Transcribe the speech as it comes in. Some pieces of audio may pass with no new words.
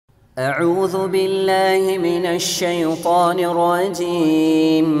أعوذ بالله من الشيطان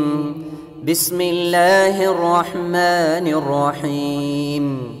الرجيم بسم الله الرحمن الرحيم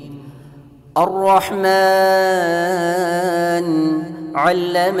الرحمن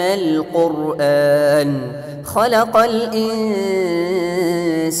علم القرآن خلق الإنسان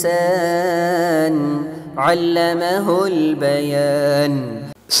علمه البيان.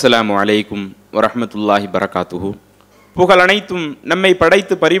 السلام عليكم ورحمة الله وبركاته. புகழ் அனைத்தும் நம்மை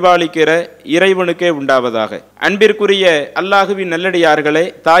படைத்து பரிபாலிக்கிற இறைவனுக்கே உண்டாவதாக. அன்பிற்குரிய அல்லாஹுவின் நல்லடியார்களே,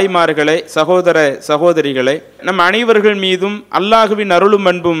 தாய்மார்களே, சகோதர சகோதரிகளே, நம் அனைவர்கள் மீதும் அல்லாஹுவின் அருளும்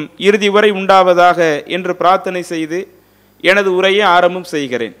அன்பும் இறுதி வரை உண்டாவதாக என்று பிரார்த்தனை செய்து எனது உரையை ஆரம்பம்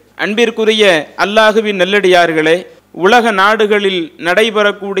செய்கிறேன். அன்பிற்குரிய அல்லாஹுவின் நல்லடியார்களே, உலக நாடுகளில்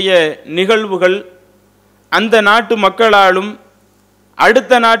நடைபெறக்கூடிய நிகழ்வுகள் அந்த நாட்டு மக்களாலும்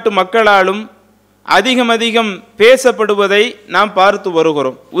அடுத்த நாட்டு மக்களாலும் அதிகம் பேசப்படுவதை நாம் பார்த்து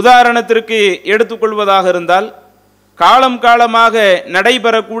வருகிறோம். உதாரணத்திற்கு எடுத்துக்கொள்வதாக இருந்தால், காலமாக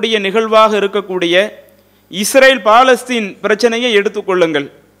நடைபெறக்கூடிய நிகழ்வாக இருக்கக்கூடிய இஸ்ரேல் பாலஸ்தீன் பிரச்சனையை எடுத்துக்கொள்ளுங்கள்.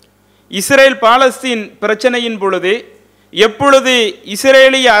 இஸ்ரேல் பாலஸ்தீன் பிரச்சனையின் பொழுது எப்பொழுது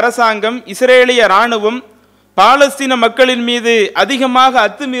இஸ்ரேலிய அரசாங்கம், இஸ்ரேலிய இராணுவம் பாலஸ்தீன மக்களின் மீது அதிகமாக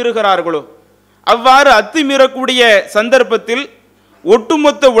அத்துமீறுகிறார்களோ, அவ்வாறு அத்துமீறக்கூடிய சந்தர்ப்பத்தில்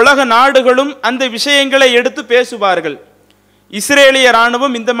ஒட்டுமொத்த உலக நாடுகளும் அந்த விஷயங்களை எடுத்து பேசுவார்கள். இஸ்ரேலிய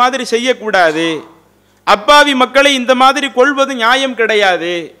இராணுவம் இந்த மாதிரி செய்யக்கூடாது, அப்பாவி மக்களை இந்த மாதிரி கொள்வது நியாயம்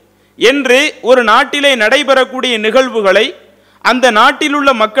கிடையாது என்று ஒரு நாட்டிலே நடைபெறக்கூடிய நிகழ்வுகளை அந்த நாட்டில் உள்ள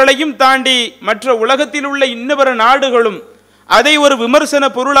மக்களையும் தாண்டி மற்ற உலகத்தில் உள்ள இன்னொரு நாடுகளும் அதை ஒரு விமர்சன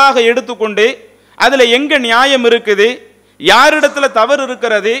பொருளாக எடுத்துக்கொண்டு அதில் எங்க நியாயம் இருக்குது, யாரிடத்துல தவறு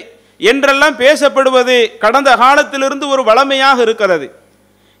இருக்கிறது என்றெல்லாம் பேசப்படுவது கடந்த காலத்திலிருந்து ஒரு வளமையாக இருக்கிறது.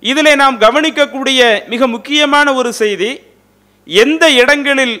 இதிலே நாம் கவனிக்கக்கூடிய மிக முக்கியமான ஒரு செய்தி, எந்த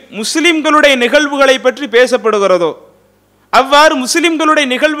இடங்களில் முஸ்லிம்களுடைய நிகழ்வுகளை பற்றி பேசப்படுகிறதோ அவ்வாறு முஸ்லிம்களுடைய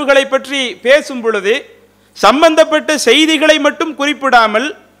நிகழ்வுகளை பற்றி பேசும் பொழுது சம்பந்தப்பட்ட செய்திகளை மட்டும் குறிப்பிடாமல்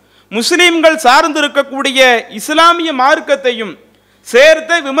முஸ்லிம்கள் சார்ந்திருக்கக்கூடிய இஸ்லாமிய மார்க்கத்தையும்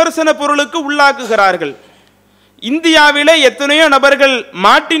சேர்த்த விமர்சன பொருளுக்கு உள்ளாக்குகிறார்கள். இந்தியாவிலே எத்தனையோ நபர்கள்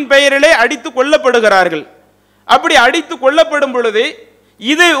மாட்டின் பெயரிலே அடித்து கொல்லப்படுகிறார்கள். அப்படி அடித்து கொல்லப்படும் பொழுது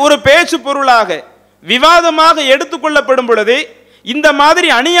இது ஒரு பேச்சு பொருளாக விவாதமாக எடுத்துக்கொள்ளப்படும் பொழுது இந்த மாதிரி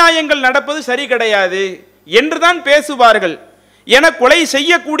அநியாயங்கள் நடப்பது சரி கிடையாது என்றுதான் பேசுவார்கள். என கொலை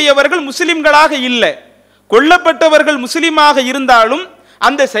செய்யக்கூடியவர்கள் முஸ்லிம்களாக இல்லை, கொல்லப்பட்டவர்கள் முஸ்லிமாக இருந்தாலும்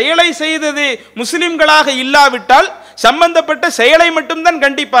அந்த செயலை செய்தது முஸ்லிம்களாக இல்லாவிட்டால் சம்பந்தப்பட்ட செயலை மட்டும்தான்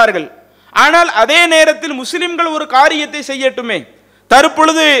கண்டிப்பார்கள். ஆனால் அதே நேரத்தில் முஸ்லிம்கள் ஒரு காரியத்தை செய்யட்டுமே.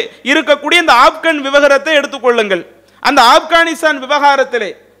 தற்பொழுது இருக்கக்கூடிய இந்த ஆப்கான் விவகாரத்தை எடுத்துக்கொள்ளுங்கள். அந்த ஆப்கானிஸ்தான் விவகாரத்திலே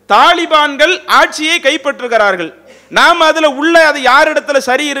தாலிபான்கள் ஆட்சியை கைப்பற்றுகிறார்கள். நாம் அதில் உள்ள அது யாரிடத்துல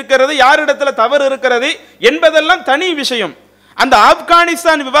சரி இருக்கிறது, யாரிடத்துல தவறு இருக்கிறது என்பதெல்லாம் தனி விஷயம். அந்த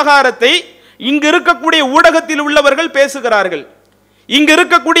ஆப்கானிஸ்தான் விவகாரத்தை இங்கு இருக்கக்கூடிய ஊடகத்தில் உள்ளவர்கள் பேசுகிறார்கள், இங்கு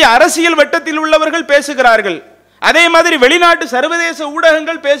இருக்கக்கூடிய அரசியல் வட்டத்தில் உள்ளவர்கள் பேசுகிறார்கள், அதே மாதிரி வெளிநாட்டு சர்வதேச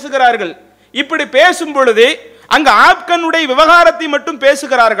ஊடகங்கள் பேசுகிறார்கள். இப்படி பேசும் பொழுது அங்கு ஆப்கானுடைய விவகாரத்தை மட்டும்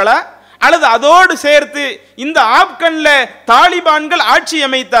பேசுகிறார்களா, அல்லது அதோடு சேர்த்து இந்த ஆப்கான்ல தாலிபான்கள் ஆட்சி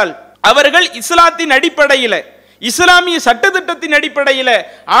அமைத்தால் அவர்கள் இஸ்லாத்தின் அடிப்படையில், இஸ்லாமிய சட்டத்திட்டத்தின் அடிப்படையில்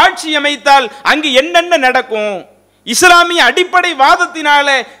ஆட்சி அமைத்தால் அங்கு என்னென்ன நடக்கும், இஸ்லாமிய அடிப்படை வாதத்தினால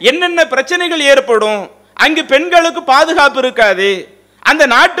என்னென்ன பிரச்சனைகள் ஏற்படும், அங்கு பெண்களுக்கு பாதுகாப்பு இருக்காது, அந்த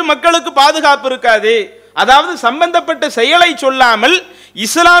நாட்டு மக்களுக்கு பாதுகாப்பு இருக்காது. அதாவது சம்பந்தப்பட்ட செயலை சொல்லாமல்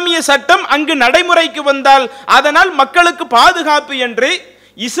இஸ்லாமிய சட்டம் அங்கு நடைமுறைக்கு வந்தால் அதனால் மக்களுக்கு பாதுகாப்பு என்று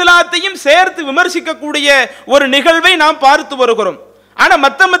இஸ்லாத்தையும் சேர்த்து விமர்சிக்கக்கூடிய ஒரு நிகழ்வை நாம் பார்த்து வருகிறோம். ஆனா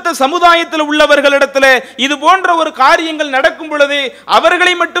மத்த சமுதாயத்தில் உள்ளவர்களிடத்துல இது போன்ற ஒரு காரியங்கள் நடக்கும் பொழுது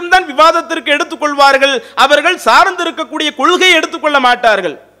அவர்களை மட்டும்தான் விவாதத்திற்கு எடுத்துக்கொள்வார்கள், அவர்கள் சார்ந்திருக்கக்கூடிய கொள்கையை எடுத்துக்கொள்ள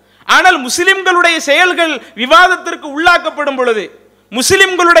மாட்டார்கள். ஆனால் முஸ்லிம்களுடைய செயல்கள் விவாதத்திற்கு உள்ளாக்கப்படும் பொழுது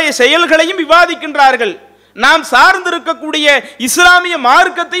முஸ்லிம்களுடைய செயல்களையும் விவாதிக்கின்றார்கள், நாம் சார்ந்திருக்கக்கூடிய இஸ்லாமிய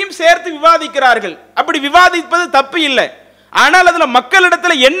மார்க்கத்தையும் சேர்த்து விவாதிக்கிறார்கள். அப்படி விவாதிப்பது தப்பு இல்லை. ஆனால் அதுல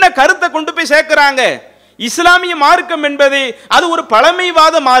மக்களிடத்துல என்ன கருத்தை கொண்டு போய் சேர்க்கிறாங்க, இஸ்லாமிய மார்க்கம் என்பது அது ஒரு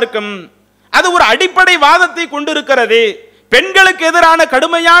பழமைவாத மார்க்கம், அது ஒரு அடிப்படை வாதத்தை கொண்டிருக்கிறது, பெண்களுக்கு எதிரான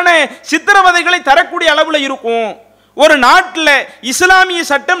கடுமையான சித்திரவதைகளை தரக்கூடிய அளவுல இருக்கும். ஒரு நாட்டில் இஸ்லாமிய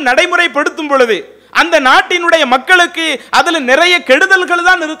சட்டம் நடைமுறைப்படுத்தும் பொழுது அந்த நாட்டினுடைய மக்களுக்கு அதுல நிறைய கெடுதல்கள்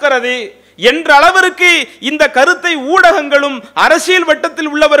தான் இருக்கிறது என்ற அளவிற்கு இந்த கருத்தை ஊடகங்களும் அரசியல் வட்டத்தில்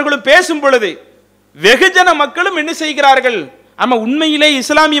உள்ளவர்களும் பேசும் பொழுது வெகுஜன மக்களும் என்ன செய்கிறார்கள், ஆமா உண்மையிலே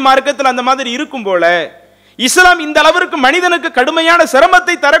இஸ்லாமிய மார்க்கத்தில் அந்த மாதிரி இருக்கும் போல, இஸ்லாம் இந்த அளவிற்கு மனிதனுக்கு கடுமையான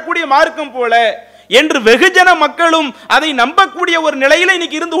சிரமத்தை தரக்கூடிய மார்க்கம் போல என்று வெகுஜன மக்களும் அதை நம்பக்கூடிய ஒரு நிலையில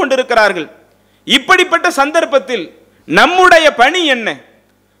இன்னைக்கு இருந்து கொண்டிருக்கிறார்கள். இப்படிப்பட்ட சந்தர்ப்பத்தில் நம்முடைய பணி என்ன?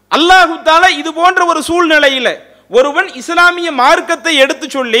 அல்லாஹு தஆலா இது போன்ற ஒரு சூழ்நிலையில ஒருவன் இஸ்லாமிய மார்க்கத்தை எடுத்து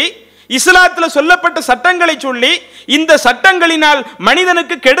சொல்லி இஸ்லாத்துல சொல்லப்பட்ட சட்டங்களை சொல்லி இந்த சட்டங்களினால்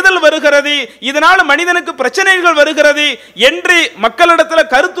மனிதனுக்கு கெடுதல் வருகிறது, இதனால மனிதனுக்கு பிரச்சனைகள் வருகிறது என்று மக்களிடத்துல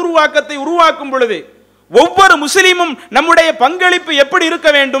கருத்துருவாக்கத்தை உருவாக்கும் பொழுது ஒவ்வொரு முஸ்லிமும் நம்முடைய பங்களிப்பு எப்படி இருக்க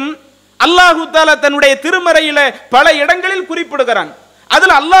வேண்டும்? அல்லாஹு தஆலா தன்னுடைய திருமறையில பல இடங்களில் குறிப்பிடுகிறான்.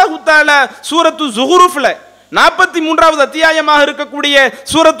 அதுல அல்லாஹு தஆலா சூரத்து ஸுஹ்ருஃப்ல 43வது அத்தியாயமாக இருக்கக்கூடிய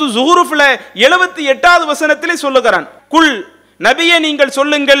சூரத்து ஸுஹ்ருஃப்ல 78வது வசனத்திலே சொல்லுகிறான், குல் நபியே நீங்கள்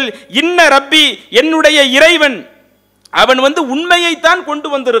சொல்லுங்கள், இன்ன ரப்பி என்னுடைய இறைவன் அவன் உண்மையைத்தான் கொண்டு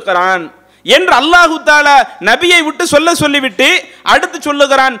வந்திருக்கிறான் என்று அல்லாஹு தஆலா நபியை விட்டு சொல்லிவிட்டு அடுத்து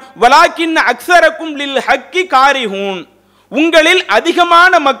சொல்லுகிறான், வலாக்கின் அக்ஸரக்கும் லில் ஹக்கி காரிஹூன், உங்களில்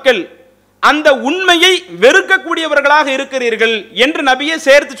அதிகமான மக்கள் அந்த உண்மையை வெறுக்கக்கூடியவர்களாக இருக்கிறீர்கள் என்று நபியை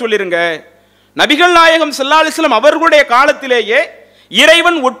சேர்த்து சொல்லிருங்க. நபிகள் நாயகம் ஸல்லல்லாஹு அலைஹி வஸல்லம் அவர்களுடைய காலத்திலேயே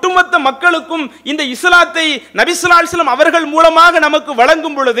இறைவன் ஒட்டுமொத்த மக்களுக்கும் இந்த இஸ்லாத்தை நபி ஸல்லல்லாஹு அலைஹி வஸல்லம் அவர்கள் மூலமாக நமக்கு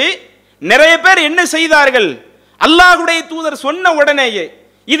வழங்கும் பொழுது நிறைய பேர் என்ன செய்தார்கள்? அல்லாஹ்வுடைய தூதர் சொன்ன உடனேயே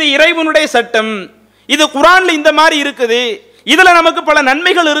இது இறைவனுடைய சட்டம், இது குர்ஆன்ல இந்த மாதிரி இருக்குது, இதுல நமக்கு பல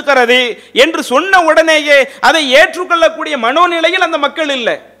நன்மைகள் இருக்கிறது என்று சொன்ன உடனேயே அதை ஏற்றுக்கொள்ளக்கூடிய மனோநிலையில் அந்த மக்கள்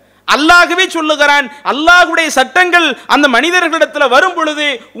இல்லை. அல்லாஹ்வே சொல்லுகிறான், அல்லாஹ்வுடைய சட்டங்கள் அந்த மனிதர்களிடத்தில் வரும் பொழுது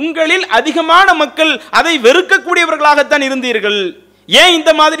உங்களில் அதிகமான மக்கள் அதை வெறுக்கக்கூடியவர்களாகத்தான் இருந்தீர்கள். ஏன்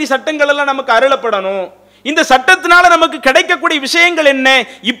இந்த மாதிரி சட்டங்கள் எல்லாம் நமக்கு அருளப்படணும்? இந்த சட்டத்தினால நமக்கு கிடைக்கக்கூடிய விஷயங்கள் என்ன?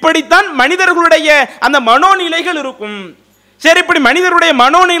 இப்படித்தான் மனிதர்களுடைய அந்த மனோநிலைகள் இருக்கும். சரி, இப்படி மனிதருடைய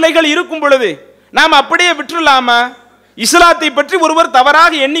மனோநிலைகள் இருக்கும் பொழுது நாம் அப்படியே விட்டுலாமா? இஸ்லாத்தை பற்றி ஒருவர்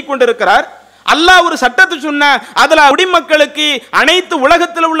தவறாக எண்ணிக்கொண்டிருக்கிறார், அல்லாஹ் ஒரு சட்டத்தை சொன்ன அதுல குடிமக்களுக்கு அனைத்து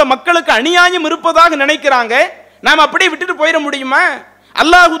உலகத்தில் உள்ள மக்களுக்கு அநியாயம் இருப்பதாக நினைக்கிறாங்க, நாம் அப்படியே விட்டுட்டு போயிட முடியுமா?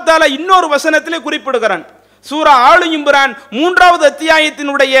 அல்லாஹு தஆலா இன்னொரு வசனத்திலே குறிப்பிடுகிறான், சூரா ஆலு இம்ரான் 3வது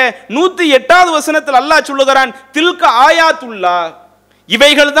அத்தியாயத்தினுடைய 108வது வசனத்தில் அல்லாஹ் சொல்லுகிறான், தில்க ஆயாத்துல்லாஹ்,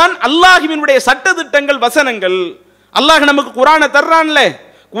 இவைகள் தான் அல்லாஹ்வினுடைய சட்டதிட்டங்கள், வசனங்கள். அல்லாஹ் நமக்கு குர்ஆனை தர்றான்ல,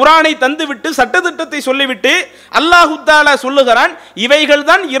 குர்ஆனை தந்துவிட்டு சட்டதிட்டத்தை சொல்லிவிட்டு அல்லாஹு தஆலா சொல்லுகிறான், இவைகள்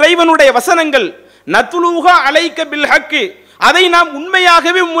தான் இறைவனுடைய வசனங்கள், நத்லூஹா அலைக பில் ஹக், அதை நாம்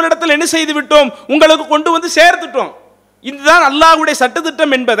உண்மையாகவே உங்களிடத்தில் என்ன செய்து விட்டோம், உங்களுக்கு கொண்டு வந்து சேர்த்துட்டோம். இதுதான் அல்லாஹ்வுடைய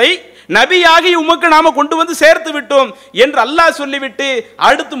சட்டதிட்டம் என்பதை நபியாகி உமக்கு நாம கொண்டு வந்து சேர்த்து விட்டோம் என்று அல்லாஹ் சொல்லிவிட்டு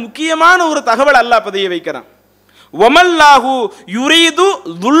அடுத்து முக்கியமான ஒரு தகவல் அல்லாஹ் பதிய வைக்கிறான், வமல்லாஹு யுரீது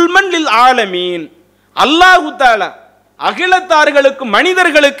ظுல்மன் லில் ஆலமீன், அல்லாஹு தஆலா அகிலத்தார்களுக்கு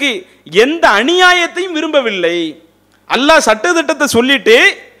மனிதர்களுக்கு எந்த அநியாயத்தையும் விரும்பவில்லை. அல்லாஹ் சட்டதிட்டத்தை சொல்லிட்டு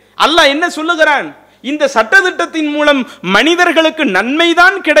அல்லாஹ் என்ன சொல்லுகிறான், இந்த சட்டதிட்டத்தின் மூலம் மனிதர்களுக்கு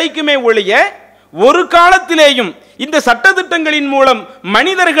நன்மைதான் கிடைக்குமே ஒழிய ஒரு காலத்திலேயும் இந்த சட்டதிட்டங்களின் மூலம்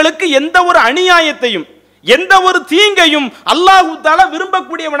மனிதர்களுக்கு எந்த ஒரு அநியாயத்தையும் எந்த ஒரு தீங்கையும் அல்லாஹு தஆலா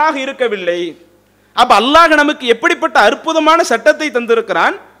விரும்பக்கூடியவனாக இருக்கவில்லை. அப்ப அல்லாஹ் நமக்கு எப்படிப்பட்ட அற்புதமான சட்டத்தை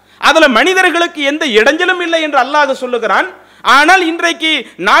தந்திருக்கிறான், அதுல மனிதர்களுக்கு எந்த இடைஞ்சலும் இல்லை என்று அல்லாஹ் சொல்லுகிறான். ஆனால் இன்றைக்கு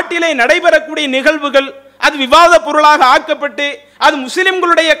நாட்டிலே நடைபெறக்கூடிய நிகழ்வுகள் அது விவாத பொருளாக ஆக்கப்பட்டு அது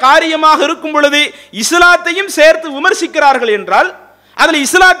முஸ்லிம்களுடைய காரியமாக இருக்கும் பொழுது இஸ்லாத்தையும் சேர்த்து விமர்சிக்கிறார்கள் என்றால், அதுல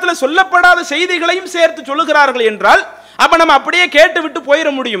இஸ்லாத்துல சொல்லப்படாத செய்திகளையும் சேர்த்து சொல்லுகிறார்கள் என்றால், அப்ப நம்ம அப்படியே கேட்டு விட்டு போயிட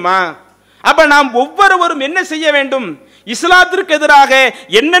முடியுமா? அப்ப நாம் ஒவ்வொருவரும் என்ன செய்ய வேண்டும்? இஸ்லாத்திற்கு எதிராக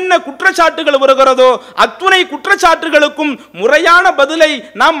என்னென்ன குற்றச்சாட்டுகள் வருகிறதோ அத்துணை குற்றச்சாட்டுகளுக்கும் முறையான பதிலை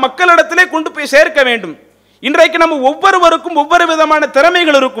நாம் மக்களிடத்திலே கொண்டு போய் சேர்க்க வேண்டும். இன்றைக்கு நம்ம ஒவ்வொருவருக்கும் ஒவ்வொரு விதமான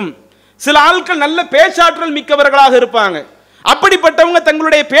திறமைகள் இருக்கும். சில ஆட்கள் நல்ல பேச்சாற்றல் மிக்கவர்களாக இருப்பாங்க. அப்படிப்பட்டவங்க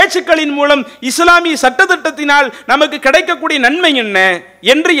தங்களுடைய பேச்சுக்களின் மூலம் இஸ்லாமிய சட்டத்திட்டத்தினால் நமக்கு கிடைக்கக்கூடிய நன்மை என்ன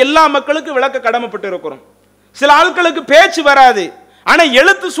என்று எல்லா மக்களுக்கும் விளக்க கடமைப்பட்டு இருக்கிறோம். சில ஆட்களுக்கு பேச்சு வராது, ஆனா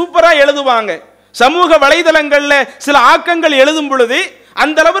எழுத்து சூப்பரா எழுதுவாங்க. சமூக வலைதளங்கள்ல சில ஆக்கங்கள் எழுதும் பொழுது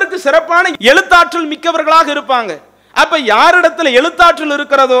அந்த அளவிற்கு சிறப்பான எழுத்தாற்றல் மிக்கவர்களாக இருப்பாங்க. அப்ப யாரிடத்துல எழுத்தாற்றல்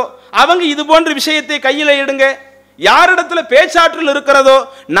இருக்கிறதோ அவங்க இது போன்ற விஷயத்தை கையில எடுங்க, யாரிடத்துல பேச்சாற்றல் இருக்கிறதோ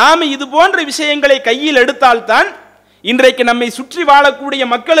நாம இது போன்ற விஷயங்களை கையில் எடுத்தால்தான் இன்றைக்கு நம்மை சுற்றி வாழக்கூடிய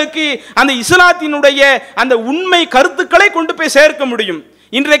மக்களுக்கு அந்த இஸ்லாத்தினுடைய அந்த உண்மை கருத்துக்களை கொண்டு போய் சேர்க்க முடியும்.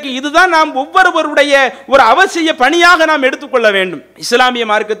 இன்றைக்கு இதுதான் நாம் ஒவ்வொருவருடைய ஒரு அவசிய பணியாக நாம் எடுத்துக்கொள்ள வேண்டும். இஸ்லாமிய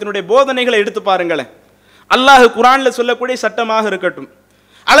மார்க்கத்தினுடைய போதனைகளை எடுத்து பாருங்களேன். அல்லாஹ் குர்ஆன்ல சொல்லக்கூடிய சட்டமாக இருக்கட்டும்,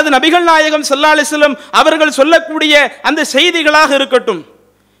 அல்லது நபிகள் நாயகம் ஸல்லல்லாஹு அலைஹி வஸல்லம் அவர்கள் சொல்லக்கூடிய அந்த செய்திகளாக இருக்கட்டும்,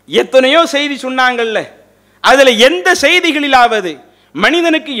 எத்தனையோ செய்தி சொன்னாங்கல்ல, அதுல எந்த செய்திகளிலாவது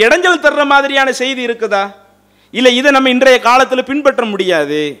மனிதனுக்கு இடைஞ்சல் தர்ற மாதிரியான செய்தி இருக்குதா? இல்ல இதை நம்ம இன்றைய காலத்தில் பின்பற்ற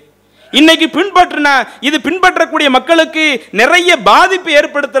முடியாது. இன்னைக்கு பின்பற்றினா இது பின்பற்றக்கூடிய மக்களுக்கு நிறைய பாதிப்பு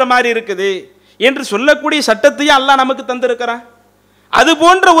ஏற்படுத்துற மாதிரி இருக்குது. என்று சொல்லக்கூடிய சட்டத்தையும் அல்லாஹ் நமக்கு தந்திருக்கிறான். அது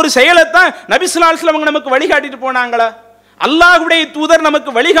போன்ற ஒரு செயலைத்தான் நபி ஸல்லல்லாஹு அலைஹி வஸல்லம் நமக்கு வழிகாட்டிட்டு போனாங்களா? அல்லாஹ்வுடைய தூதர்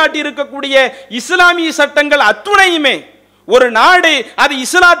நமக்கு வழிகாட்டி இருக்கக்கூடிய இஸ்லாமிய சட்டங்கள் அத்துணையுமே ஒரு நாடு அது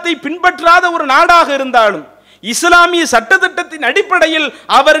இஸ்லாத்தை பின்பற்றாத ஒரு நாடாக இருந்தாலும் இஸ்லாமிய சட்டத்திட்டத்தின் அடிப்படையில்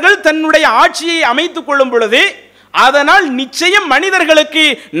அவர்கள் தன்னுடைய ஆட்சியை அமைத்துக் கொள்ளும் பொழுது அதனால் நிச்சயம் மனிதர்களுக்கு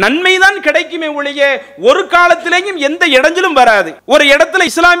நன்மைதான் கிடைக்குமே ஒழிய ஒரு காலத்திலேயும் எந்த இடைஞ்சலும் வராது. ஒரு இடத்துல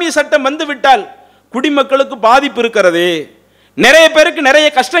இஸ்லாமிய சட்டம் வந்து விட்டால் குடிமக்களுக்கு பாதிப்பு இருக்கிறது, நிறைய பேருக்கு நிறைய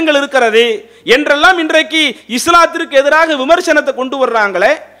கஷ்டங்கள் இருக்கிறது என்றெல்லாம் இன்றைக்கு இஸ்லாத்திற்கு எதிராக விமர்சனத்தை கொண்டு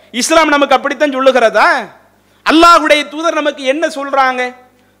வர்றாங்களே, இஸ்லாம் நமக்கு அப்படித்தான் சொல்லுகிறதா? அல்லாஹ்வுடைய தூதர் நமக்கு என்ன சொல்றாங்க?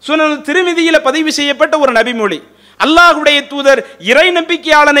 சுனன் திருமிதியில பதிவு செய்யப்பட்ட ஒரு நபிமொழி. அல்லாஹ்வுடைய தூதர் இறை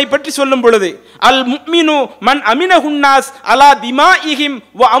நம்பிக்கையாளனை பற்றி சொல்லும் பொழுது அல் முஃமினு மன் அமினஹுன்னாஸ் அலா திமாஇஹிம்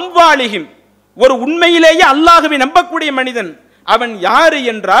வ அம்வாலிஹிம், ஒரு உண்மையிலேயே அல்லாஹ்வை நம்பக்கூடிய மனிதன் அவன் யாரு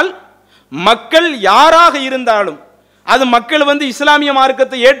என்றால் மக்கள் யாராக இருந்தாலும் அது மக்கள் இஸ்லாமிய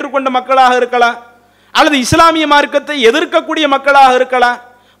மார்க்கத்தை ஏற்றுக்கொண்ட மக்களாக இருக்கலாம் அல்லது இஸ்லாமிய மார்க்கத்தை எதிர்க்கக்கூடிய மக்களாக இருக்கலாம்.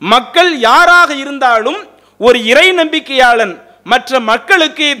 மக்கள் யாராக இருந்தாலும் ஒரு இறை நம்பிக்கையாளன் மற்ற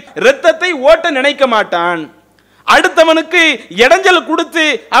மக்களுக்கு இரத்தத்தை ஓட்ட நினைக்க மாட்டான். அடுத்தவனுக்கு இடைஞ்சல் கொடுத்து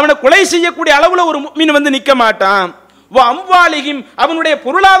அவனை கொலை செய்யக்கூடிய அளவுல ஒரு முஃமின் நிற்க மாட்டான். அம்வாலிஹிம், அவனுடைய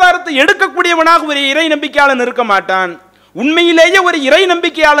பொருளாதாரத்தை எடுக்கக்கூடியவனாக ஒரு இறை நம்பிக்கையாளன் இருக்க மாட்டான். உண்மையிலேயே ஒரு இறை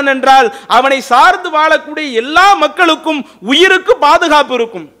நம்பிக்கையாளன் என்றால் அவனை சார்ந்து வாழக்கூடிய எல்லா மக்களுக்கும் உயிருக்கு பாதுகாப்பு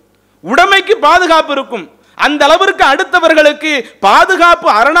இருக்கும், உடைமைக்கு பாதுகாப்பு இருக்கும். அந்த அளவிற்கு அடுத்தவர்களுக்கு பாதுகாப்பு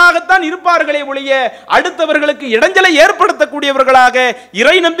அரணாகத்தான் இருப்பார்களே ஒழிய அடுத்தவர்களுக்கு இடைஞ்சலை ஏற்படுத்தக்கூடியவர்களாக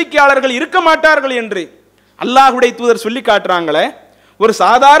இறை நம்பிக்கையாளர்கள் இருக்க மாட்டார்கள் என்று அல்லாஹ்வுடைய தூதர் சொல்லி காட்டுறாங்களே. ஒரு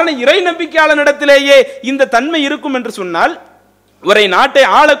சாதாரண இறை நம்பிக்கையாளனிடத்திலேயே இந்த தன்மை இருக்கும் என்று சொன்னால் ஒரு நாட்டை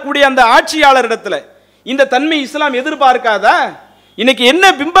ஆளக்கூடிய அந்த ஆட்சியாளரிடத்துல இந்த தன்மை இஸ்லாம் எதிர்பார்க்காதா? இன்னைக்கு என்ன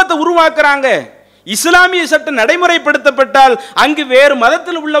பிம்பத்தை உருவாக்குறாங்க? இஸ்லாமிய சட்டம் நடைமுறைப்படுத்தப்பட்டால் அங்கு வேறு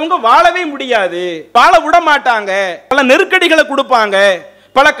மதத்தில் உள்ளவங்க வாழவே முடியாது, வாழ விட மாட்டாங்க, பல நெருக்கடிகளை கொடுப்பாங்க,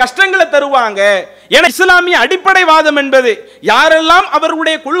 பல கஷ்டங்களை தருவாங்க. என இஸ்லாமிய அடிப்படைவாதம் என்பது யாரெல்லாம்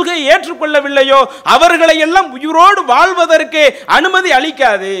அவர்களுடைய கொள்கையை ஏற்றுக்கொள்ளவில்லையோ அவர்களை எல்லாம் உயிரோடு வாழ்வதற்கு அனுமதி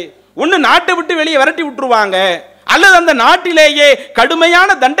அளிக்காது. ஒன்னு நாட்டை விட்டு வெளியே விரட்டி விட்டுருவாங்க அல்லது அந்த நாட்டிலேயே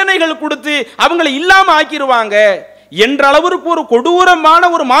கடுமையான தண்டனைகள் கொடுத்து அவங்களை இல்லாம ஆக்கிடுவாங்க என்ற அளவிற்கு ஒரு கொடூரமான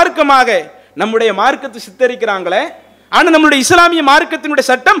ஒரு மார்க்கமாக நம்முடைய மார்க்கத்தை சித்தரிக்கிறாங்களே. ஆனா நம்முடைய இஸ்லாமிய மார்க்கத்தினுடைய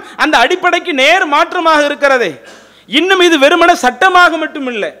சட்டம் அந்த அடிப்படைக்கு நேர் மாற்றமாக இருக்கிறது. இன்னும் இது வெறுமன சட்டமாக மட்டும்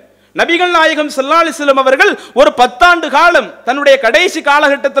இல்லை, நபிகள் நாயகம் ஸல்லல்லாஹு அலைஹி வஸல்லம் அவர்கள் ஒரு 10 ஆண்டு காலம் தன்னுடைய கடைசி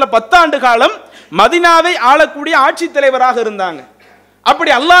காலகட்டத்தில் 10 ஆண்டு காலம் மதீனாவை ஆளக்கூடிய ஆட்சி தலைவராக இருந்தாங்க.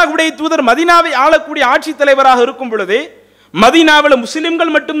 அப்படி அல்லாஹ்வுடைய தூதர் மதீனாவை ஆளக்கூடிய ஆட்சி தலைவராக இருக்கும் பொழுது மதீனாவில்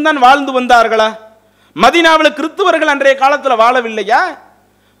முஸ்லிம்கள் மட்டும்தான் வாழ்ந்து வந்தார்களா? மதீனாவில் கிறிஸ்துவர்கள் அன்றைய காலத்தில் வாழவில்லையா?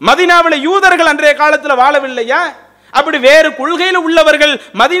 மதீனாவில் யூதர்கள் அன்றைய காலத்தில் வாழவில்லையா? அப்படி வேறு கொள்கையில் உள்ளவர்கள்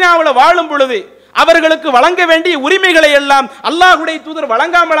மதீனாவில் வாழும் பொழுது அவர்களுக்கு வழங்க வேண்டிய உரிமைகளை எல்லாம் அல்லாஹ்வுடைய தூதர்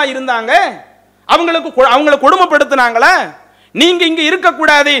வழங்காமலா இருந்தாங்க? அவங்களை கொடுமைப்படுத்தினாங்களா? நீங்க இங்க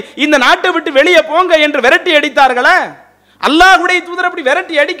இருக்கக்கூடாது, இந்த நாட்டை விட்டு வெளியே போங்க என்று விரட்டி அடித்தார்களா? அல்லாஹ்வுடைய தூதர் அப்படி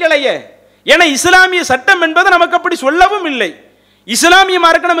விரட்டி அடிக்கலையே. ஏன்னா இஸ்லாமிய சட்டம் என்பது நமக்கு அப்படி சொல்லவும் இல்லை. இஸ்லாமிய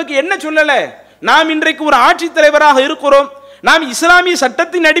மார்க்கம் நமக்கு என்ன சொல்லல? நாம் இன்றைக்கு ஒரு ஆட்சி தலைவராக இருக்கிறோம், நாம் இஸ்லாமிய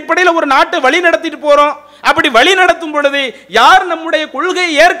சட்டத்தின் அடிப்படையில் ஒரு நாட்டை வழி நடத்திட்டு போறோம். அப்படி வழி நடத்தும் பொழுது யார் நம்முடைய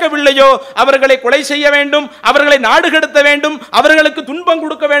கொள்கையை ஏற்கவில்லையோ அவர்களை கொலை செய்ய வேண்டும், அவர்களை நாடு கடத்த வேண்டும், அவர்களுக்கு துன்பம்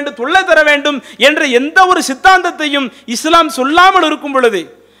கொடுக்க வேண்டும், தொல்லை தர வேண்டும் என்ற எந்த ஒரு சித்தாந்தத்தையும் இஸ்லாம் சொல்லாமல் இருக்கும் பொழுது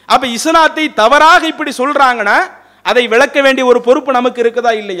அப்ப இஸ்லாத்தை தவறாக இப்படி சொல்றாங்கன்னா அதை விளக்க வேண்டிய ஒரு பொறுப்பு நமக்கு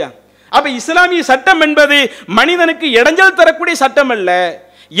இருக்குதா இல்லையா? அப்ப இஸ்லாமிய சட்டம் என்பது மனிதனுக்கு இடைஞ்சல் தரக்கூடிய சட்டம் அல்ல.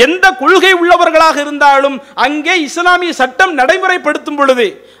 எந்த கொள்கை உள்ளவர்களாக இருந்தாலும் அங்கே இஸ்லாமிய சட்டம் நடைமுறைப்படுத்தும் பொழுது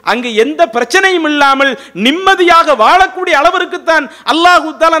அங்கு எந்த பிரச்சனையும் இல்லாமல் நிம்மதியாக வாழக்கூடிய அளவிற்குத்தான் அல்லாஹ்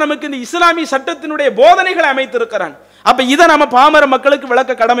தஆலா நமக்கு இந்த இஸ்லாமிய சட்டத்தினுடைய போதனைகளை அமைத்திருக்கிறான். அப்ப இதை நம்ம பாமர மக்களுக்கு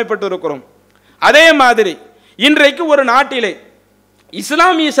விளக்க கடமைப்பட்டு இருக்கிறோம். அதே மாதிரி இன்றைக்கு ஒரு நாட்டிலே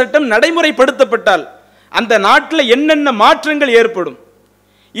இஸ்லாமிய சட்டம் நடைமுறைப்படுத்தப்பட்டால் அந்த நாட்டில் என்னென்ன மாற்றங்கள் ஏற்படும்?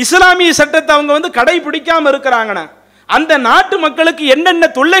 இஸ்லாமிய சட்டத்தை அவங்க கடைபிடிக்காம இருக்கிறாங்கன்னா அந்த நாட்டு மக்களுக்கு என்னென்ன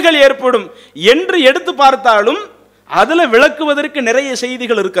தொல்லைகள் ஏற்படும் என்று எடுத்து பார்த்தாலும் அதுல விளக்குவதற்கு நிறைய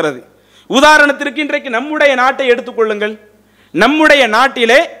செய்திகள் இருக்கிறது. உதாரணத்திற்கு இன்றைக்கு நம்முடைய நாட்டை எடுத்துக்கொள்ளுங்கள். நம்முடைய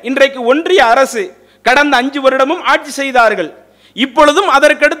நாட்டிலே இன்றைக்கு ஒன்றிய அரசு கடந்த 5 வருடமும் ஆட்சி செய்தார்கள். இப்பொழுதும்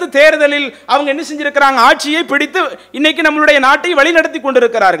அதற்கடுத்து தேர்தலில் அவங்க என்ன செஞ்சிருக்கிறாங்க? ஆட்சியை பிடித்து இன்னைக்கு நம்மளுடைய நாட்டை வழிநடத்தி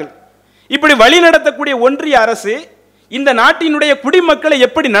கொண்டிருக்கிறார்கள். இப்படி வழிநடத்தக்கூடிய ஒன்றிய அரசு இந்த நாட்டினுடைய குடிமக்களை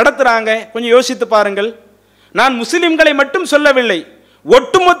எப்படி நடத்துறாங்க கொஞ்சம் யோசித்து பாருங்கள். நான் முஸ்லிம்களை மட்டும் சொல்லவில்லை,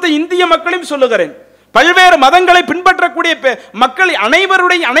 ஒட்டுமொத்த இந்திய மக்களையும் சொல்லுகிறேன். பல்வேறு மதங்களை பின்பற்றக்கூடிய மக்கள்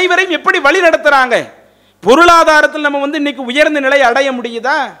அனைவரையும் எப்படி வழி நடத்துறாங்க? பொருளாதாரத்தில் நம்ம இன்னைக்கு உயர்ந்த நிலையை அடைய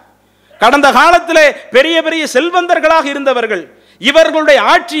முடியுதா? கடந்த காலத்தில் பெரிய பெரிய செல்வந்தர்களாக இருந்தவர்கள் இவர்களுடைய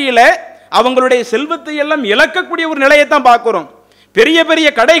ஆட்சியில அவங்களுடைய செல்வத்தை எல்லாம் இழக்கக்கூடிய ஒரு நிலையை தான் பார்க்கிறோம். பெரிய பெரிய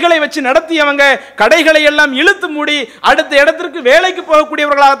கடைகளை வச்சு நடத்தியவங்க கடைகளை எல்லாம் இழுத்து மூடி அடுத்த இடத்திற்கு வேலைக்கு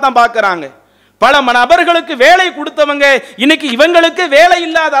போகக்கூடியவர்களாகத்தான் பார்க்கிறாங்க. பல நபர்களுக்கு வேலை கொடுத்தவங்க இன்னைக்கு இவங்களுக்கு வேலை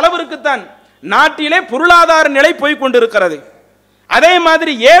இல்லாத அளவிற்கு தான் நாட்டிலே பொருளாதார நிலை போய் கொண்டிருக்கிறது. அதே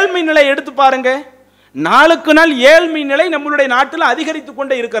மாதிரி ஏழ்மை நிலை எடுத்து பாருங்க. நாளுக்கு நாள் ஏழ்மை நிலை நம்மளுடைய நாட்டில் அதிகரித்து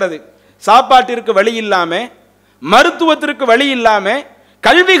கொண்டே இருக்கிறது. சாப்பாட்டிற்கு வழி இல்லாம, மருத்துவத்திற்கு வழி இல்லாம,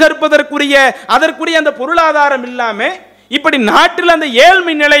 கல்வி கற்பதற்குரிய அந்த பொருளாதாரம் இல்லாம இப்படி நாட்டில் அந்த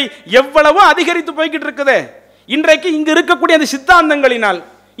ஏழ்மை நிலை எவ்வளவோ அதிகரித்து போய்கிட்டு இருக்குது. இன்றைக்கு இங்கு இருக்கக்கூடிய அந்த சித்தாந்தங்களினால்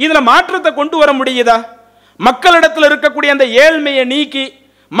இதுல மாற்றத்தை கொண்டு வர முடியுதா? மக்களிடத்தில் இருக்கக்கூடிய அந்த ஏழ்மையை நீக்கி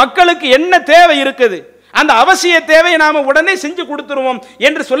மக்களுக்கு என்ன தேவை இருக்குது, அந்த அவசிய தேவையை நாம உடனே செஞ்சு கொடுத்துருவோம்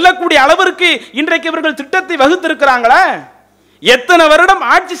என்று சொல்லக்கூடிய அளவிற்கு இன்றைக்கு இவர்கள் திட்டத்தை வகுத்திருக்கிறாங்களா? எத்தனை வருடம்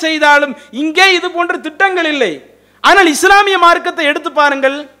ஆட்சி செய்தாலும் இங்கே இது போன்ற திட்டங்கள் இல்லை. ஆனால் இஸ்லாமிய மார்க்கத்தை எடுத்து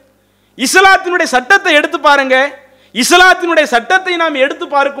பாருங்கள், இஸ்லாத்தினுடைய சட்டத்தை எடுத்து பாருங்க. இஸ்லாத்தினுடைய சட்டத்தை நாம் எடுத்து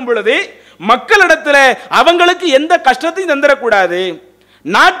பார்க்கும் பொழுது மக்களிடத்தில் அவங்களுக்கு எந்த கஷ்டத்தையும் தந்துடக்கூடாது.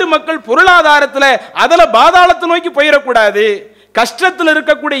 நாட்டு மக்கள் பொருளாதாரத்தில் அதில் பாதாளத்தை நோக்கி போயிடக்கூடாது. கஷ்டத்தில்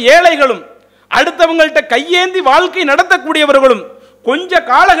இருக்கக்கூடிய ஏழைகளும் அடுத்தவங்கள்ட்ட கையேந்தி வாழ்க்கை நடத்தக்கூடியவர்களும் கொஞ்ச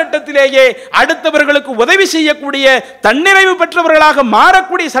காலகட்டத்திலேயே அடுத்தவர்களுக்கு உதவி செய்யக்கூடிய தன்னிறைவு பெற்றவர்களாக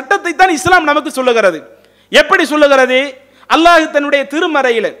மாறக்கூடிய சட்டத்தை தான் இஸ்லாம் நமக்கு சொல்லுகிறது. எப்படி சொல்லுகிறது? அல்லாஹ் தன்னுடைய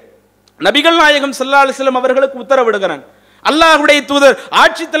திருமறையில் நபிகள் நாயகம் ஸல்லல்லாஹு அலைஹி வஸல்லம் அவர்களுக்கு உத்தரவிடுகிறான். அல்லாஹ்வுடைய தூதர்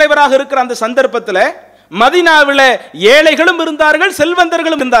ஆட்சி தலைவராக இருக்கிற அந்த சந்தர்ப்பத்தில் மதீனாவில் ஏழைகளும் இருந்தார்கள்,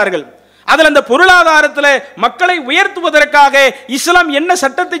 செல்வந்தர்களும் இருந்தார்கள். அதில் அந்த பொருளாதாரத்தில் மக்களை உயர்த்துவதற்காக இஸ்லாம் என்ன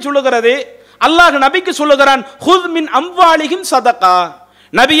சட்டத்தை சொல்லுகிறது? அல்லாஹ் நபிக்கு சொல்லுகிறான், ஹுத் மின் அம்வாலிஹிம் சதகா.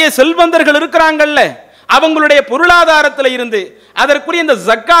 நபியே, செல்வந்தர்கள் இருக்கிறாங்கல்ல, அவங்களுடைய பொருளாதாரத்தில் இருந்து அதற்குரிய அந்த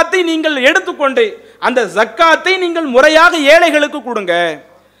ஜக்காத்தை நீங்கள் எடுத்துக்கொண்டு அந்த ஜக்காத்தை நீங்கள் முறையாக ஏழைகளுக்கு கொடுங்க.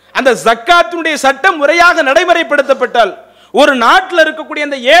 அந்த ஜக்காத்தினுடைய சட்டம் முறையாக நடைமுறைப்படுத்தப்பட்டால் ஒரு நாட்டில் இருக்கக்கூடிய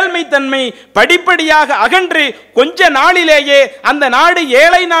அந்த ஏழ்மை தன்மை படிப்படியாக அகன்று கொஞ்ச நாளிலேயே அந்த நாடு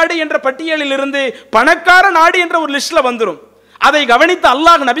ஏழை நாடு என்ற பட்டியலில் இருந்து பணக்கார நாடு என்ற ஒரு லிஸ்ட்ல வந்துடும். அதை கவனித்து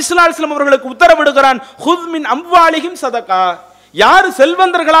அல்லாஹ் நபி ஸல்லல்லாஹு அலைஹி வஸல்லம் அவர்களுக்கு உத்தரவிடுகிறான், ஹுத் மின் அம்வாலிஹிம் சதகா. யார்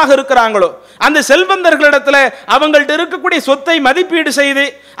செல்வந்தர்களாக இருக்கிறாங்களோ அந்த செல்வந்தர்களிடத்துல அவங்கள்ட்ட இருக்கக்கூடிய சொத்தை மதிப்பீடு செய்து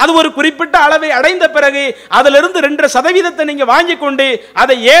அது ஒரு குறிப்பிட்ட அளவை அடைந்த பிறகு அதிலிருந்து 2% நீங்க வாங்கி கொண்டு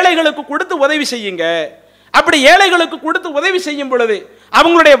அதை ஏழைகளுக்கு கொடுத்து உதவி செய்யுங்க. அப்படி ஏழைகளுக்கு கொடுத்து உதவி செய்யும் பொழுது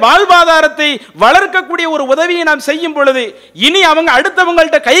அவங்களுடைய வாழ்வாதாரத்தை வளர்க்கக்கூடிய ஒரு உதவியை நாம் செய்யும் பொழுது இனி அவங்க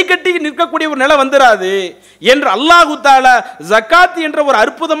அடுத்தவங்கள்ட்ட கை கட்டி நிற்கக்கூடிய ஒரு நிலை வந்துடாது என்று அல்லாஹு தஆலா ஜகாத் என்ற ஒரு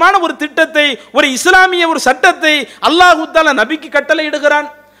அற்புதமான ஒரு திட்டத்தை, ஒரு இஸ்லாமிய ஒரு சட்டத்தை அல்லாஹு தஆலா நபிக்கு கட்டளை இடுகிறான்.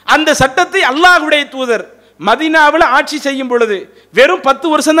 அந்த சட்டத்தை அல்லாஹ்வுடைய தூதர் மதீனாவில் ஆட்சி செய்யும் பொழுது வெறும்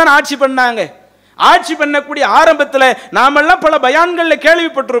 10 வருஷம் தான் ஆட்சி பண்ணாங்க. ஆட்சி பண்ணக்கூடிய ஆரம்பத்தில் நாமெல்லாம் பல பயான்கள்ல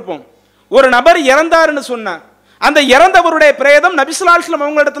கேள்விப்பட்டிருப்போம். ஒரு நபர் இறந்தாருன்னு சொன்னா அந்த இறந்தவருடைய பிரேதம் நபி ஸல்லல்லாஹு அலைஹி வஸல்லம்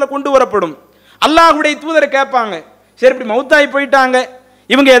அவங்க இடத்துல கொண்டு வரப்படும். அல்லாஹ்வுடைய தூதர் கேட்பாங்க, சரி இப்படி மௌத்தாகி போயிட்டாங்க,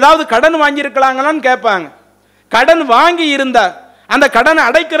 இவங்க ஏதாவது கடன் வாங்கி இருக்கலாங்களான்னு கேட்பாங்க. கடன் வாங்கி இருந்தா அந்த கடனை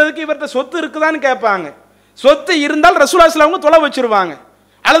அடைக்கிறதுக்கு இவர்கிட்ட சொத்து இருக்குதான்னு கேட்பாங்க. சொத்து இருந்தால் ரசூலுல்லாஹி ஸல்லல்லாஹு அலைஹி வஸல்லம் தொலை வச்சிருவாங்க.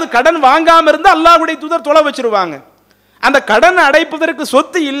 அல்லது கடன் வாங்காம இருந்தால் அல்லாஹ்வுடைய தூதர் தொலை வச்சிருவாங்க. அந்த கடனை அடைப்பதற்கு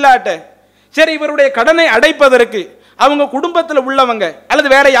சொத்து இல்லாட்ட சரி இவருடைய கடனை அடைப்பதற்கு அவங்க குடும்பத்தில் உள்ளவங்க அல்லது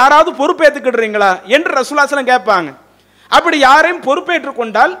வேற யாராவது பொறுப்பேற்றுக்கிடுறீங்களா என்று ரசூலுல்லாஹி ஸல்லல்லாஹு அலைஹி வஸல்லம் கேட்பாங்க. அப்படி யாரையும் பொறுப்பேற்றுக்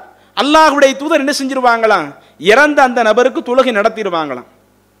கொண்டால் அல்லாஹ்வுடைய தூதர் என்ன செஞ்சிருவாங்களாம், இறந்த அந்த நபருக்கு தொழுகை நடத்திடுவாங்களாம்.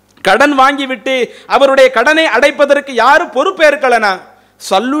 கடன் வாங்கிவிட்டு அவருடைய கடனை அடைப்பதற்கு யாரும் பொறுப்பேற்கலனா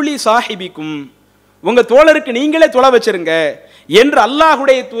சல்லுலி சாஹிபிக்கும், உங்க தோழருக்கு நீங்களே தொலை வச்சிருங்க என்று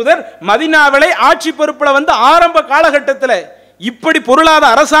அல்லாஹ்வுடைய தூதர் மதீனாவிலே ஆட்சி பொறுப்புல வந்து ஆரம்ப காலகட்டத்தில் இப்படி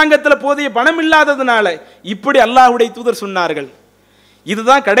பொருளாதார அரசாங்கத்தில் போதிய பணம் இல்லாததுனால இப்படி அல்லாஹ்வுடைய தூதர் சொன்னார்கள்.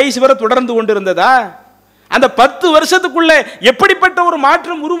 இதுதான் கடைசி வரை தொடர்ந்து கொண்டிருந்ததா? அந்த 10 வருஷத்துக்குள்ள எப்படிப்பட்ட ஒரு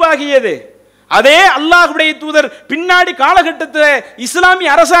மாற்றம் உருவாகியது? அதே அல்லாஹ்வுடைய தூதர் பின்னாடி காலகட்டத்தில்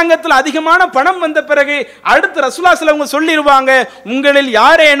இஸ்லாமிய அரசாங்கத்தில் அதிகமான பணம் வந்த பிறகு அடுத்து ரசூலுல்லாஹி ஸல்லல்லாஹு அலைஹி வஸல்லம் சொல்லிடுவாங்க, உங்களில்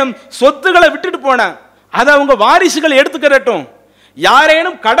யாரேனும் சொத்துக்களை விட்டுட்டு போனா அதை அவங்க வாரிசுகள் எடுத்துக்கிறட்டும்,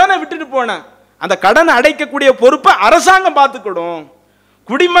 யாரேனும் கடனை விட்டுட்டு போனா அந்த கடனை அடைக்கக்கூடிய பொறுப்பை அரசாங்கம் பார்த்துக்கிடும்,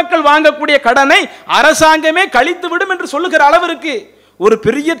 குடிமக்கள் வாங்கக்கூடிய கடனை அரசாங்கமே கழித்து விடும் என்று சொல்லுகிற அளவிற்கு ஒரு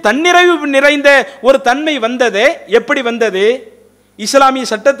பெரிய தன்னிறைவு நிறைந்த ஒரு தன்மை வந்தது. எப்படி வந்தது? இஸ்லாமிய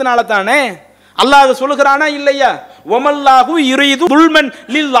சட்டத்தினால தானே. அல்லாஹ் சொல்லுகிறானா இல்லையா, வமல்லாஹு யுரீது துல்மன்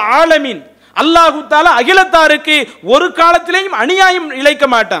லில் ஆலமீன், அல்லாஹ் தஆலா அகிலத்தாருக்கு ஒரு காலத்திலேயும் அநியாயம் இழைக்க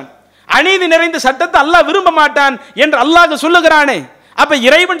மாட்டான். அநீதி நிறைந்த சட்டத்தை அல்லாஹ் விரும்ப மாட்டான் என்று அல்லாஹ் சொல்லுகிறானே. அப்ப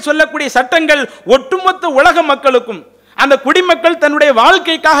இறைவன் சொல்லக்கூடிய சட்டங்கள் ஒட்டுமொத்த உலக மக்களுக்கும், அந்த குடிமக்கள் தன்னுடைய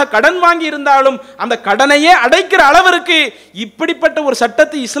வாழ்க்கைக்காக கடன் வாங்கி இருந்தாலும் அந்த கடனையே அடைக்கிற அளவிற்கு இப்படிப்பட்ட ஒரு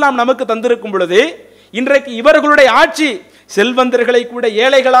சட்டத்தை இஸ்லாம் நமக்கு தந்திருக்கும் பொழுது, இன்றைக்கு இவர்களுடைய ஆட்சி செல்வந்தர்களை கூட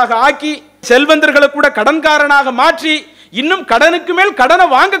ஏழைகளாக ஆக்கி, செல்வந்தர்களை கூட கடன்காரனாக மாற்றி, இன்னும் கடனுக்கு மேல் கடனை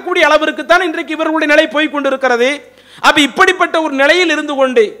வாங்கக்கூடிய அளவிற்கு தான் இன்றைக்கு இவர்களுடைய நிலை போய் கொண்டிருக்கிறது. அப்ப இப்படிப்பட்ட ஒரு நிலையில் இருந்து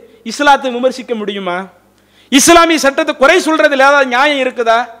கொண்டு இஸ்லாத்தை விமர்சிக்க முடியுமா? இஸ்லாமிய சட்டத்தை குறை சொல்றதுல ஏதாவது நியாயம்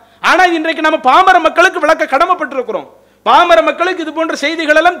இருக்குதா? ஆனா இன்றைக்கு நம்ம பாமர மக்களுக்கு விளக்க கடமைப்பட்டிருக்கிறோம். பாமர மக்களுக்கு இது போன்ற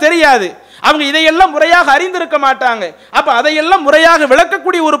செய்திகள் எல்லாம் தெரியாது. அவங்க இதையெல்லாம் முறையாக அறிந்திருக்க மாட்டாங்க. அப்ப அதையெல்லாம் முறையாக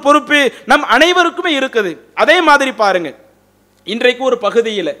விளக்கக்கூடிய ஒரு பொறுப்பு நம் அனைவருக்குமே இருக்குது. அதே மாதிரி பாருங்க, இன்றைக்கு ஒரு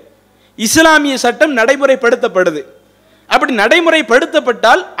பகுதியில் இஸ்லாமிய சட்டம் நடைமுறைப்படுத்தப்படுது. அப்படி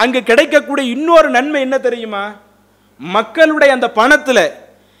நடைமுறைப்படுத்தப்பட்டால் அங்கு கிடைக்கக்கூடிய இன்னொரு நன்மை என்ன தெரியுமா? மக்களுடைய அந்த பணத்தில்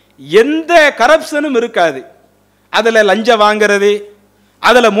எந்த கரப்ஷனும் இருக்காது. அதில் லஞ்சம் வாங்கிறது,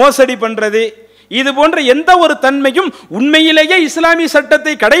 அதில் மோசடி பண்றது, இது போன்ற எந்த ஒரு தன்மையும், உண்மையிலேயே இஸ்லாமிய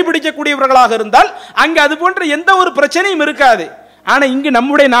சட்டத்தை கடைபிடிக்கக்கூடியவர்களாக இருந்தால் அங்கு அது போன்ற எந்த ஒரு பிரச்சனையும் இருக்காது. ஆனா இங்கு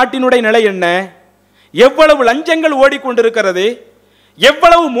நம்முடைய நாட்டினுடைய நிலை என்ன? எவ்வளவு லஞ்சங்கள் ஓடிக்கொண்டிருக்கிறது,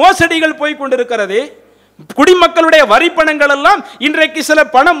 எவ்வளவு மோசடிகள் போய்கொண்டிருக்கிறது. குடிமக்களுடைய வரி பணங்கள் எல்லாம் இன்றைக்கு சில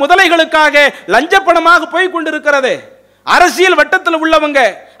பண முதலைகளுக்காக லஞ்ச பணமாக போய்கொண்டிருக்கிறது. அரசியல் வட்டத்தில் உள்ளவங்க,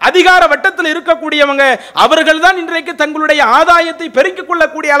 அதிகார வட்டத்தில் இருக்கக்கூடியவங்க, அவர்கள் தான் இன்றைக்கு தங்களுடைய ஆதாயத்தை பெருக்கிக்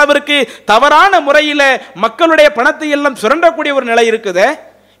கொள்ளக்கூடிய அளவிற்கு தவறான முறையில் மக்களுடைய பணத்தை எல்லாம் சுரண்டக்கூடிய ஒரு நிலை இருக்குது.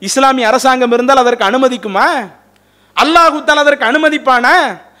 இஸ்லாமிய அரசாங்கம் இருந்தால் அதற்கு அனுமதிக்குமா? அல்லாஹ் தஆலா அதற்கு அனுமதிப்பானா?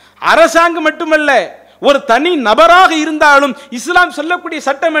 அரசாங்கம் மட்டுமல்ல, ஒரு தனி நபராக இருந்தாலும் இஸ்லாம் சொல்லக்கூடிய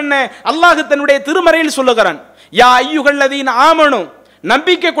சட்டம் என்ன? அல்லாஹ் தன்னுடைய திருமறையில் சொல்லுகிறான், யா அய்யுஹல்லதீன ஆமனு,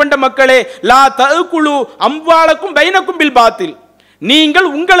 நம்பிக்கை கொண்ட மக்களே, லா தஅகுலு அம்வாலக்கும் பைனக்கும் பில் பாத்தில், நீங்கள்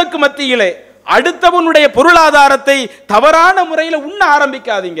உங்களுக்கு மத்தியிலே அடுத்தவனுடைய பொருளாதாரத்தை தவறான முறையில் உண்ண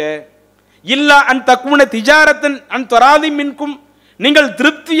ஆரம்பிக்காதீங்க. இல்லா அன் தக்குன திஜாரத்தன் அன் தராதி மின்கும், நீங்கள்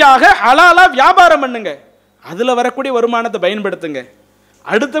திருப்தியாக ஹலாலா வியாபாரம் பண்ணுங்க, அதுல வரக்கூடிய வருமானத்தை பயன்படுத்துங்க,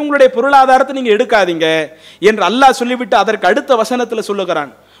 அடுத்தவங்களுடைய பொருளாதாரத்தை நீங்க எடுக்காதீங்க என்று அல்லாஹ் சொல்லிவிட்டு அதற்கு அடுத்த வசனத்தில்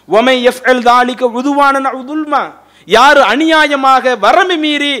சொல்லுகிறான், ஒமை யஃப்அல் தாலிக உதுவானன் உதுல்மா, யாரு அநியாயமாக வரம்பு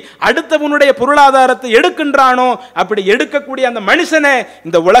மீறி அடுத்தவனுடைய பொருளாதாரத்தை எடுக்கின்றானோ அப்படி எடுக்கக்கூடிய அந்த மனுஷனை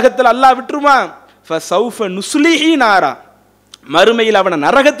இந்த உலகத்தில் அல்லாஹ் விட்டுருமா? ஃபஸௌஃப நுஸ்லிஹி நாரா, மறுமையில் அவனை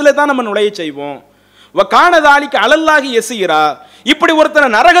நரகத்தில் தான் நம்ம நுழைய செய்வோம். வகான தாலிக அலல்லாஹி யஸீரா, இப்படி ஒருத்தனை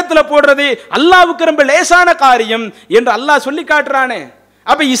நரகத்தில் போடுறது அல்லாஹ்வுக்கு ரொம்ப லேசான காரியம் என்று அல்லாஹ் சொல்லி காட்டுறானே.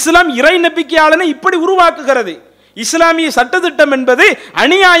 அப்ப இஸ்லாம் இறை நம்பிக்கையாளனை இப்படி உருவாக்குகிறது. இஸ்லாமிய சட்டத்திட்டம் என்பது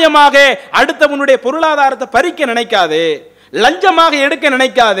அநியாயமாக அடுத்தவனுடைய பொருளாதாரத்தை பறிக்க நினைக்காது, லஞ்சமாக எடுக்க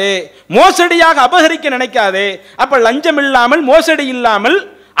நினைக்காது, மோசடியாக அபகரிக்க நினைக்காது. அப்ப லஞ்சம் இல்லாமல், மோசடி இல்லாமல்,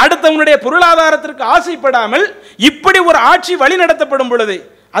 அடுத்தவனுடைய பொருளாதாரத்திற்கு ஆசைப்படாமல் இப்படி ஒரு ஆட்சி வழி நடத்தப்படும் பொழுது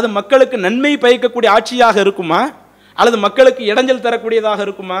அது மக்களுக்கு நன்மை பயக்கக்கூடிய ஆட்சியாக இருக்குமா அல்லது மக்களுக்கு இடைஞ்சல் தரக்கூடியதாக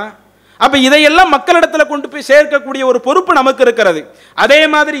இருக்குமா? அப்ப இதையெல்லாம் மக்களிடத்துல கொண்டு போய் சேர்க்கக்கூடிய ஒரு பொறுப்பு நமக்கு இருக்கிறது. அதே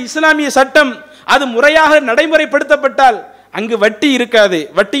மாதிரி இஸ்லாமிய சட்டம் அது முறையாக நடைமுறைப்படுத்தப்பட்டால் அங்கு வட்டி இருக்காது.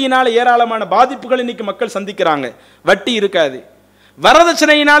 வட்டியினால ஏராளமான பாதிப்புகள் இன்னைக்கு மக்கள் சந்திக்கிறாங்க. வட்டி இருக்காது.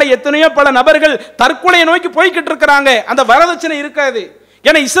 வரதட்சணையினால எத்தனையோ பல நபர்கள் தற்கொலையை நோக்கி போய்கிட்டு இருக்கிறாங்க. அந்த வரதட்சணை இருக்காது.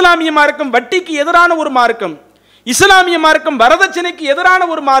 ஏன்னா இஸ்லாமிய மார்க்கம் வட்டிக்கு எதிரான ஒரு மார்க்கம், இஸ்லாமிய மார்க்கம் வரதட்சணைக்கு எதிரான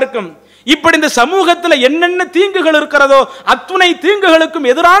ஒரு மார்க்கம். இப்படி இந்த சமூகத்தில் என்னென்ன தீங்குகள் இருக்கிறதோ அத்துணை தீங்குகளுக்கும்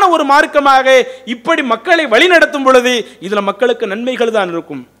எதிரான ஒரு மார்க்கமாக இப்படி மக்களை வழிநடத்தும் பொழுது இதுல மக்களுக்கு நன்மைகள் தான்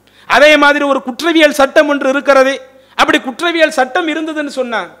இருக்கும். அதே மாதிரி ஒரு குற்றவியல் சட்டம் ஒன்று இருக்கிறது. அப்படி குற்றவியல் சட்டம் இருந்ததுன்னு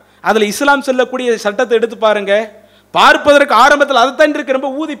சொன்னா அதுல இஸ்லாம் சொல்லக்கூடிய சட்டத்தை எடுத்து பாருங்க. பார்ப்பதற்கு ஆரம்பத்தில் அதைத்தான் இருக்கு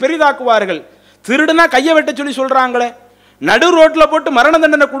ரொம்ப ஊதி பெரிதாக்குவார்கள். திருடுனா கையை வெட்ட சொல்லி சொல்றாங்களே, நடு ரோட்ல போட்டு மரண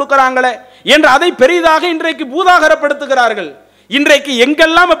தண்டனை கொடுக்கறாங்களே என்று அதை பெரிதாக இன்றைக்கு பூதாகரப்படுத்துகிறார்கள். இன்றைக்கு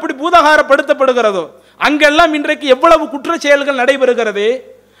எங்கெல்லாம் அப்படி பூதாகாரப்படுத்தப்படுகிறதோ அங்கெல்லாம் இன்றைக்கு எவ்வளவு குற்ற செயல்கள் நடைபெறுகிறது.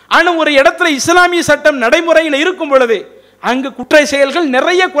 ஆனால் ஒரு இடத்துல இஸ்லாமிய சட்டம் நடைமுறையில் இருக்கும் பொழுது அங்கு குற்ற செயல்கள்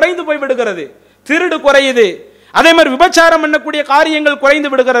நிறைய குறைந்து போய் விடுகிறது. திருடு குறையுது, அதே மாதிரி விபச்சாரம் பண்ணக்கூடிய காரியங்கள்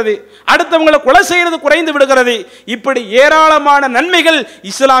குறைந்து விடுகிறது, அடுத்தவங்களை கொலை செய்யறது குறைந்து விடுகிறது. இப்படி ஏராளமான நன்மைகள்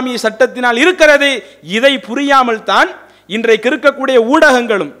இஸ்லாமிய சட்டத்தினால் இருக்கிறது. இதை புரியாமல் தான் இன்றைக்கு இருக்கக்கூடிய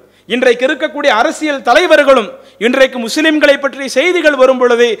ஊடகங்களும் இன்றைக்கு இருக்கக்கூடிய அரசியல் தலைவர்களும் இன்றைக்கு முஸ்லிம்களை பற்றிய செய்திகள் வரும்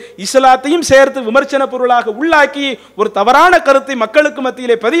பொழுது இஸ்லாத்தையும் சேர்த்து விமர்சன பொருளாக உள்ளாக்கி ஒரு தவறான கருத்தை மக்களுக்கு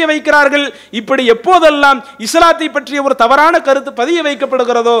மத்தியிலே பதிய வைக்கிறார்கள். இப்படி எப்போதெல்லாம் இஸ்லாத்தை பற்றிய ஒரு தவறான கருத்து பதிய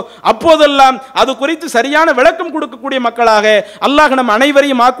வைக்கப்படுகிறதோ அப்போதெல்லாம் அது குறித்து சரியான விளக்கம் கொடுக்கக்கூடிய மக்களாக அல்லாஹ் நம்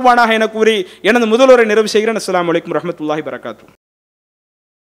அனைவரையும் ஆக்குவானாக என கூறி எனது முதல்வரை நிறைவு செய்கிறேன். அஸ்ஸலாமு அலைக்கும் வரஹ்மத்துல்லாஹி வபரகாத்துஹு.